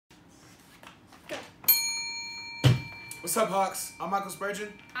What's up, Hawks? I'm Michael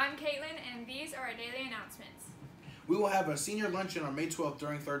Spurgeon. I'm Caitlin, and these are our daily announcements. We will have a senior luncheon on May 12th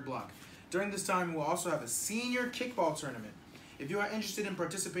during third block. During this time, we'll also have a senior kickball tournament. If you are interested in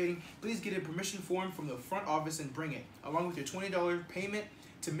participating, please get a permission form from the front office and bring it, along with your $20 payment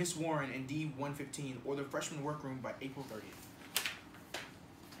to Miss Warren in D115 or the freshman workroom by April 30th.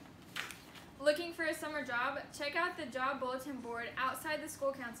 Looking for a summer job? Check out the job bulletin board outside the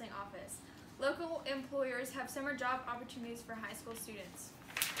school counseling office. Local employers have summer job opportunities for high school students.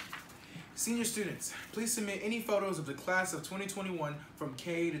 Senior students, please submit any photos of the class of 2021 from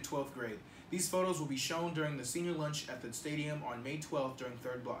K to 12th grade. These photos will be shown during the senior lunch at the stadium on May 12th during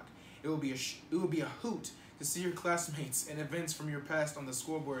third block. It will be a hoot to see your classmates and events from your past on the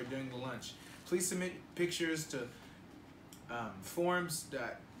scoreboard during the lunch. Please submit pictures to forms.gl/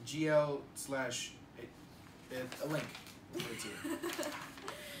 a link. It's here.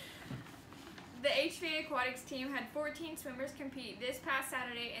 The HVA Aquatics team had 14 swimmers compete this past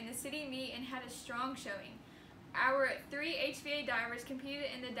Saturday in the city meet and had a strong showing. Our 3 HVA divers competed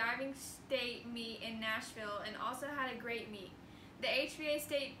in the diving state meet in Nashville and also had a great meet. The HVA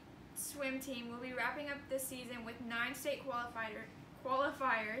state swim team will be wrapping up the season with 9 state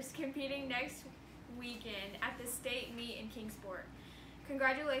qualifiers competing next weekend at the state meet in Kingsport.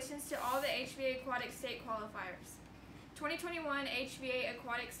 Congratulations to all the HVA Aquatic state qualifiers. 2021 HVA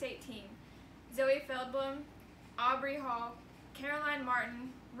Aquatic state team: Zoe Feldblum, Aubrey Hall, Caroline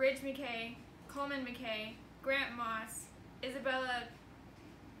Martin, Ridge McKay, Coleman McKay, Grant Moss, Isabella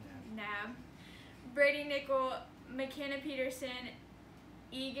Nab, Brady Nickel, McKenna Peterson,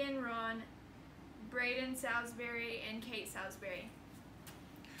 Egan Ron, Braden Salisbury, and Kate Salisbury.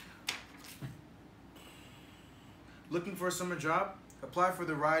 Looking for a summer job? Apply for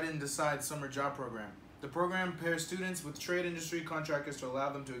the Ride and Decide Summer Job Program. The program pairs students with trade industry contractors to allow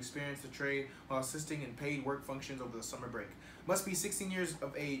them to experience the trade while assisting in paid work functions over the summer break. Must be 16 years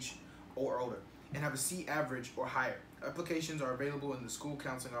of age or older and have a C average or higher. Applications are available in the school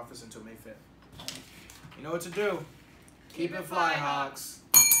counseling office until May 5th. You know what to do. Keep it fly, Hawks.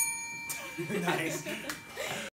 Nice.